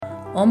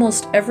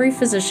Almost every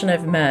physician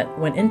I've met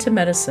went into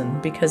medicine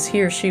because he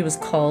or she was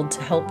called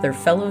to help their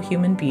fellow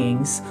human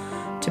beings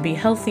to be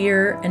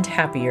healthier and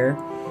happier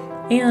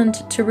and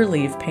to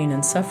relieve pain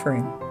and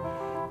suffering.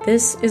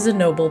 This is a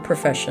noble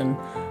profession,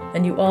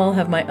 and you all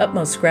have my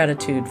utmost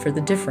gratitude for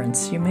the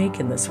difference you make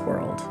in this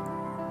world.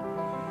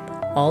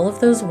 All of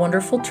those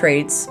wonderful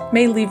traits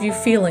may leave you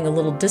feeling a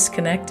little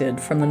disconnected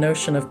from the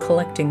notion of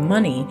collecting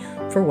money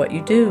for what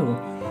you do,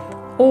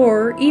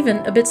 or even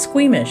a bit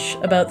squeamish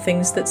about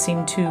things that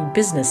seem too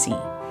businessy.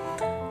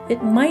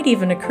 It might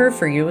even occur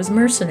for you as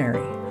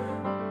mercenary.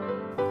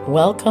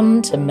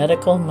 Welcome to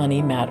Medical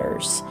Money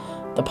Matters,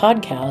 the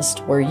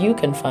podcast where you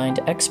can find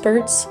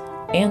experts,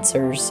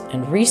 answers,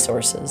 and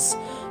resources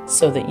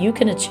so that you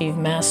can achieve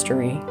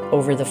mastery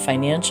over the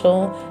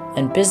financial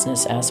and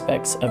business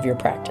aspects of your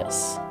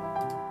practice.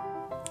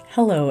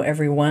 Hello,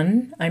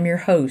 everyone. I'm your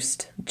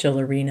host, Jill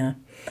Arena.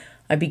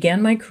 I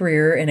began my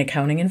career in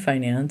accounting and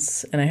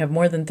finance, and I have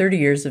more than 30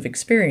 years of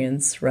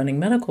experience running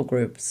medical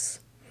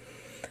groups.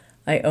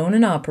 I own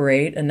and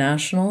operate a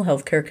national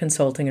healthcare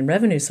consulting and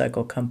revenue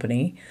cycle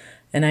company,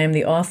 and I am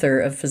the author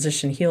of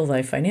Physician Heal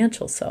Thy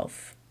Financial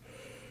Self.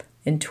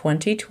 In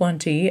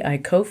 2020, I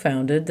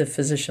co-founded the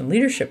Physician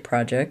Leadership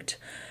Project,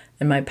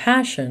 and my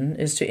passion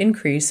is to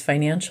increase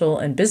financial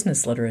and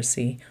business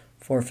literacy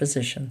for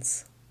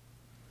physicians.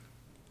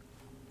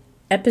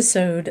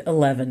 Episode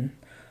 11.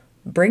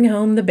 Bring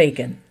home the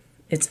bacon.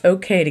 It's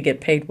okay to get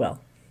paid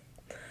well.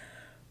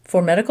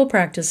 For medical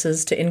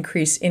practices to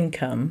increase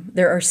income,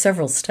 there are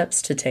several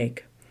steps to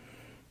take.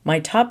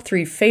 My top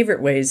 3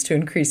 favorite ways to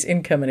increase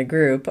income in a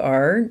group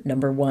are,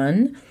 number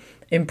 1,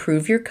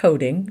 improve your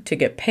coding to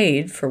get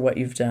paid for what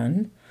you've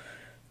done.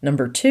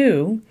 Number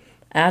 2,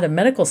 add a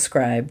medical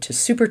scribe to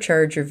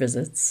supercharge your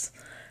visits.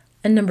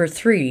 And number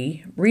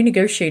 3,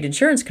 renegotiate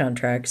insurance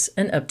contracts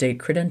and update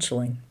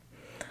credentialing.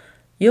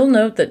 You'll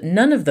note that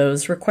none of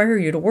those require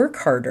you to work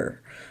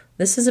harder.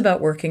 This is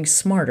about working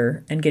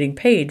smarter and getting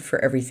paid for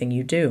everything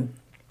you do.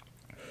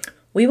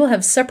 We will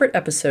have separate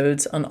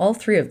episodes on all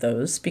 3 of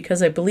those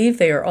because I believe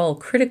they are all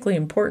critically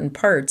important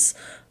parts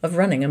of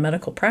running a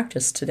medical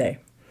practice today.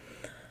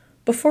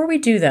 Before we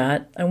do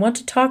that, I want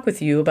to talk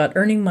with you about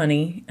earning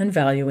money and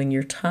valuing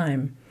your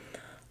time.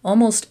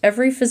 Almost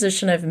every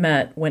physician I've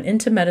met went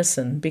into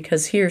medicine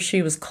because he or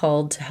she was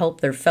called to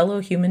help their fellow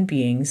human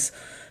beings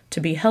to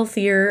be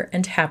healthier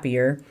and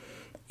happier,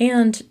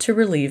 and to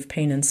relieve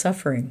pain and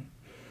suffering.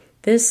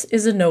 This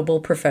is a noble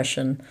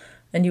profession,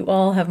 and you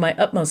all have my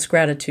utmost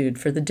gratitude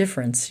for the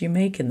difference you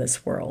make in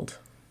this world.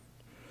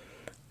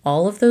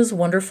 All of those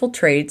wonderful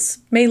traits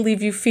may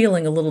leave you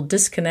feeling a little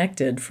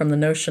disconnected from the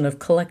notion of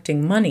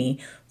collecting money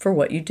for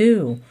what you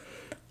do,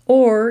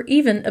 or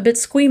even a bit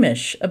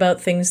squeamish about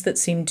things that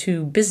seem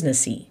too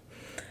businessy.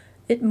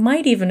 It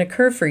might even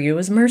occur for you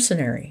as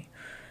mercenary.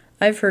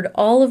 I've heard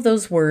all of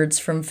those words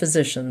from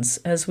physicians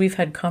as we've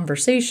had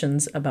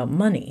conversations about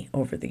money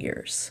over the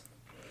years.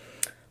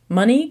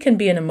 Money can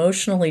be an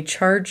emotionally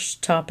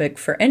charged topic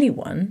for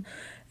anyone,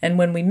 and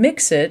when we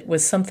mix it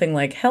with something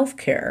like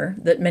healthcare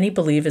that many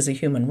believe is a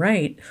human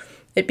right,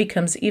 it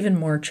becomes even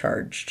more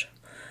charged.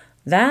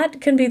 That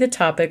can be the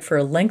topic for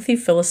a lengthy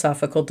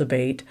philosophical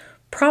debate,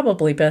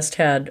 probably best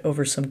had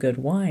over some good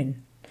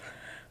wine.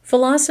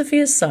 Philosophy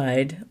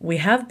aside, we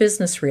have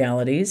business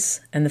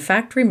realities, and the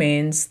fact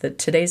remains that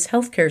today's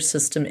healthcare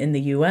system in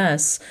the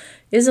U.S.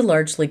 is a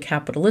largely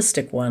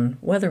capitalistic one,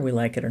 whether we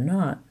like it or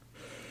not.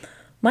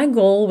 My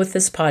goal with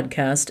this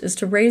podcast is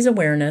to raise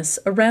awareness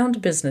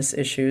around business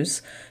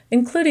issues,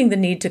 including the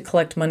need to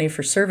collect money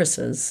for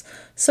services,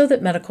 so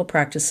that medical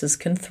practices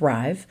can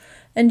thrive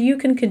and you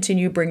can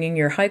continue bringing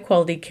your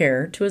high-quality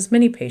care to as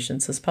many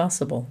patients as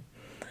possible.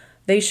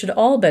 They should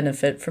all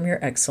benefit from your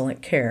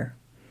excellent care.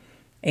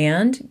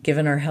 And,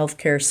 given our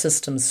healthcare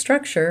system's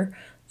structure,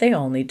 they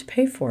all need to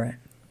pay for it.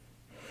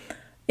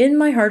 In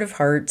my heart of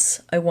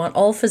hearts, I want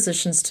all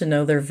physicians to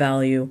know their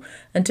value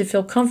and to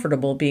feel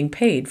comfortable being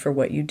paid for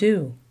what you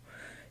do.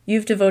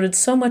 You've devoted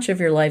so much of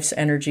your life's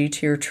energy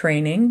to your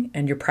training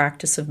and your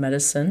practice of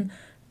medicine,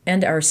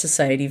 and our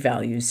society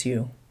values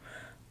you.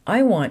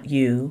 I want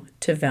you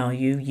to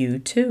value you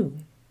too.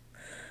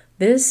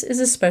 This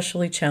is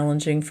especially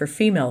challenging for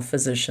female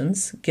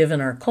physicians, given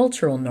our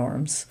cultural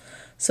norms,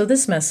 so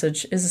this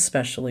message is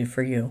especially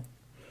for you.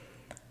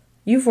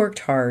 You've worked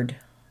hard.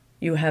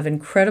 You have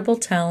incredible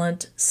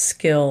talent,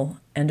 skill,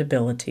 and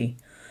ability.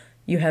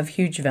 You have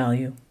huge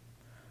value.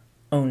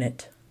 Own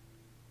it.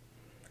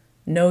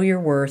 Know your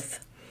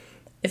worth.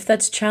 If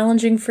that's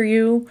challenging for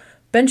you,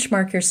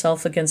 benchmark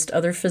yourself against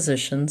other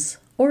physicians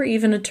or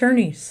even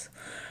attorneys.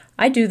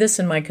 I do this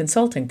in my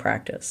consulting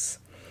practice.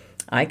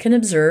 I can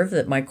observe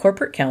that my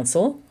corporate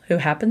counsel, who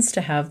happens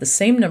to have the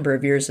same number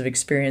of years of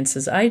experience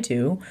as I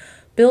do,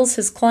 bills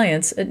his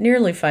clients at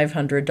nearly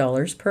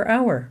 $500 per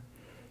hour.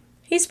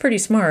 He's pretty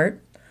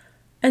smart,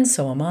 and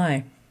so am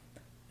I.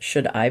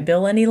 Should I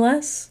bill any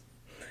less?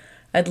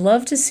 I'd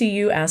love to see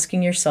you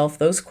asking yourself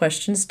those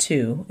questions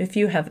too if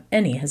you have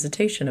any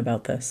hesitation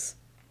about this.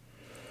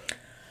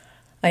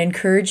 I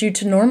encourage you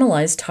to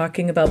normalize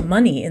talking about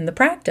money in the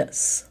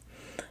practice.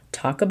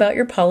 Talk about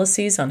your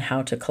policies on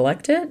how to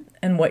collect it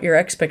and what your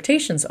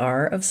expectations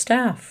are of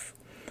staff.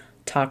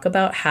 Talk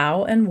about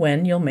how and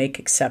when you'll make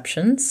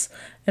exceptions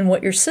and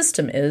what your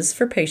system is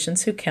for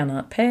patients who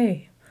cannot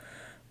pay.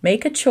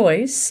 Make a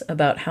choice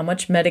about how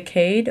much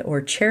Medicaid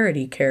or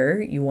charity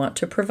care you want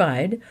to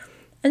provide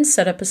and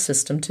set up a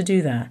system to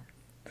do that.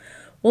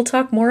 We'll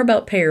talk more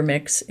about payer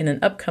mix in an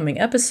upcoming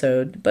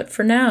episode, but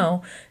for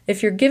now,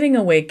 if you're giving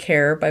away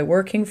care by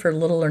working for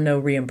little or no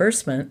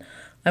reimbursement,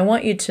 I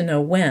want you to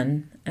know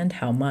when and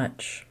how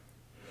much.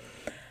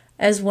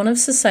 As one of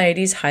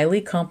society's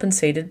highly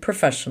compensated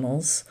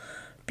professionals,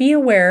 be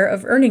aware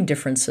of earning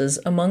differences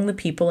among the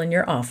people in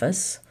your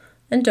office,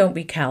 and don't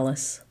be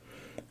callous.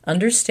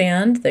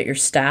 Understand that your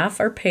staff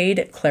are paid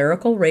at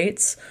clerical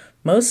rates,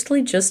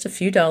 mostly just a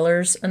few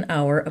dollars an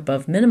hour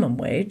above minimum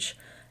wage,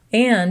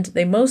 and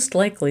they most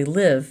likely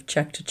live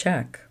check to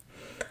check.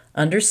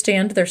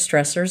 Understand their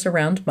stressors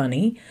around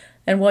money,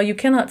 and while you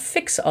cannot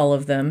fix all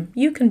of them,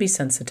 you can be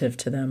sensitive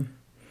to them.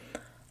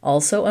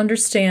 Also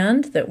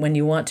understand that when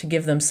you want to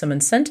give them some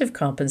incentive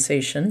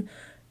compensation,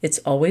 it's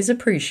always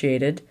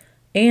appreciated,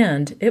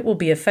 and it will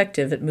be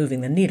effective at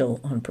moving the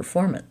needle on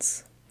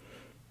performance.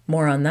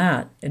 More on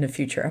that in a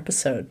future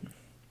episode.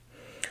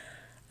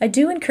 I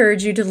do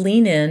encourage you to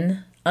lean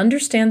in,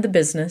 understand the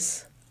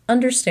business,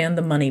 understand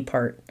the money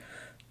part.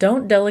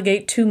 Don't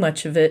delegate too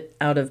much of it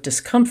out of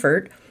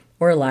discomfort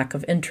or a lack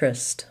of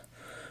interest.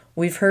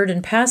 We've heard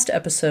in past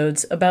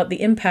episodes about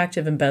the impact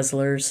of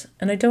embezzlers,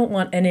 and I don't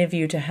want any of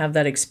you to have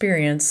that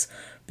experience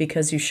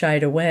because you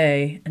shied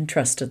away and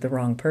trusted the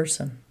wrong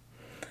person.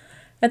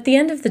 At the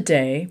end of the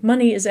day,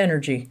 money is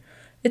energy.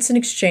 It's an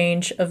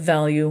exchange of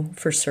value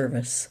for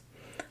service.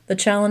 The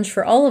challenge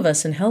for all of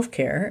us in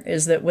healthcare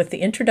is that with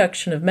the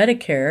introduction of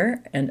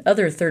Medicare and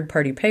other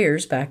third-party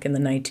payers back in the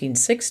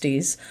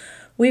 1960s,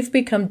 we've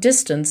become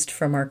distanced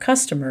from our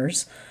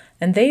customers,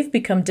 and they've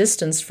become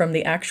distanced from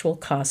the actual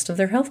cost of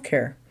their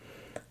healthcare.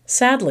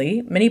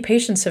 Sadly, many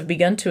patients have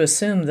begun to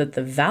assume that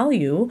the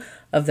value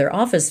of their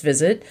office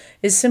visit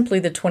is simply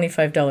the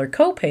 $25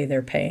 copay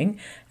they're paying,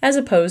 as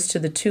opposed to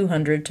the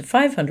 $200 to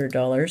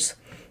 $500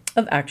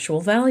 of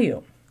actual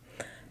value.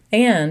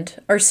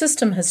 And our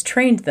system has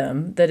trained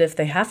them that if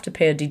they have to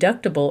pay a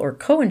deductible or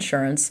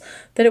coinsurance,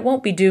 that it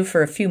won't be due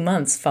for a few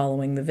months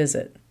following the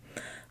visit.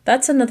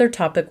 That's another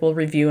topic we'll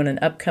review in an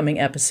upcoming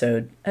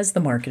episode as the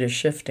market is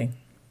shifting.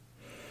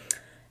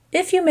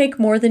 If you make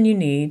more than you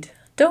need,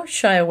 don't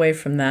shy away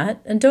from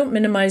that, and don't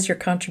minimize your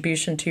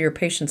contribution to your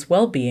patient's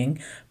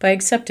well-being by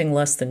accepting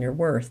less than you're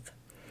worth.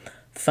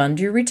 Fund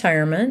your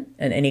retirement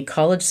and any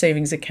college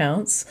savings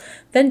accounts,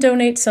 then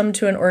donate some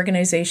to an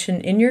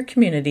organization in your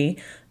community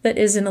that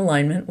is in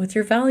alignment with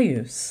your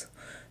values.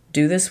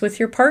 Do this with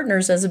your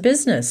partners as a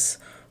business,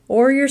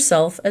 or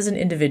yourself as an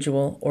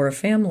individual or a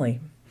family.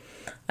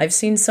 I've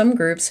seen some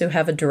groups who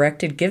have a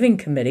directed giving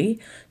committee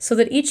so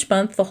that each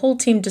month the whole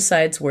team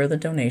decides where the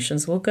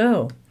donations will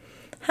go.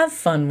 Have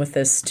fun with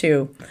this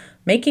too.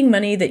 Making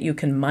money that you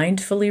can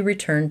mindfully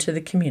return to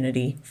the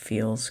community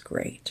feels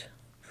great.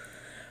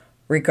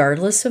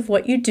 Regardless of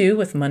what you do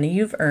with money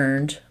you've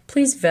earned,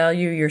 please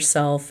value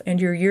yourself and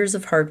your years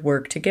of hard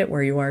work to get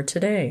where you are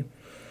today.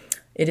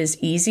 It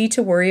is easy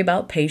to worry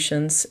about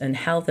patients and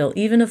how they'll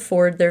even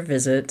afford their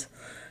visit,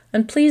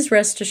 and please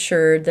rest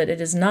assured that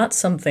it is not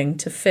something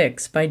to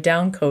fix by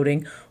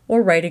downcoding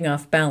or writing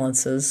off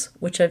balances,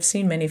 which I've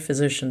seen many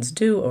physicians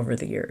do over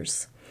the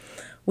years.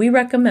 We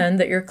recommend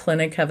that your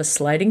clinic have a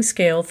sliding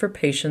scale for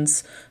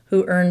patients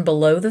who earn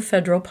below the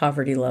federal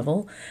poverty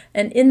level,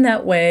 and in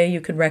that way you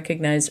can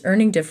recognize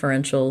earning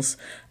differentials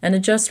and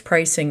adjust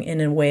pricing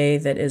in a way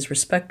that is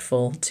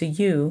respectful to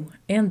you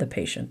and the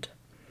patient.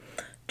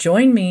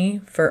 Join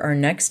me for our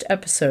next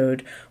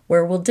episode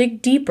where we'll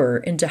dig deeper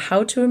into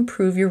how to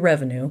improve your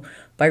revenue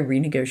by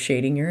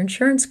renegotiating your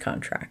insurance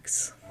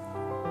contracts.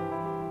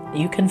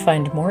 You can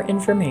find more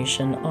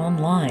information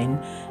online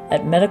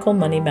at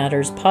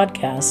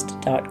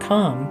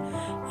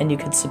medicalmoneymatterspodcast.com, and you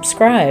can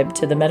subscribe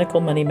to the Medical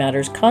Money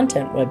Matters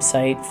content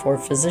website for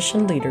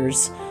physician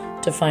leaders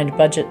to find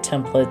budget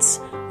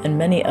templates and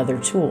many other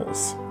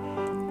tools.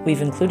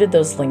 We've included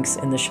those links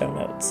in the show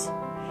notes.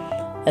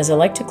 As I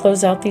like to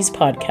close out these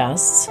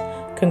podcasts,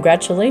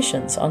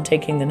 congratulations on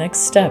taking the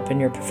next step in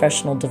your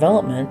professional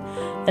development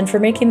and for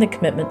making the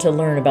commitment to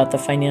learn about the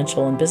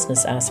financial and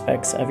business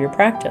aspects of your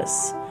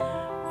practice.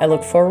 I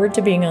look forward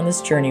to being on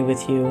this journey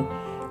with you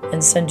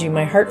and send you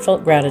my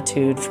heartfelt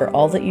gratitude for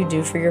all that you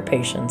do for your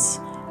patients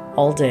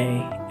all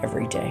day,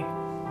 every day.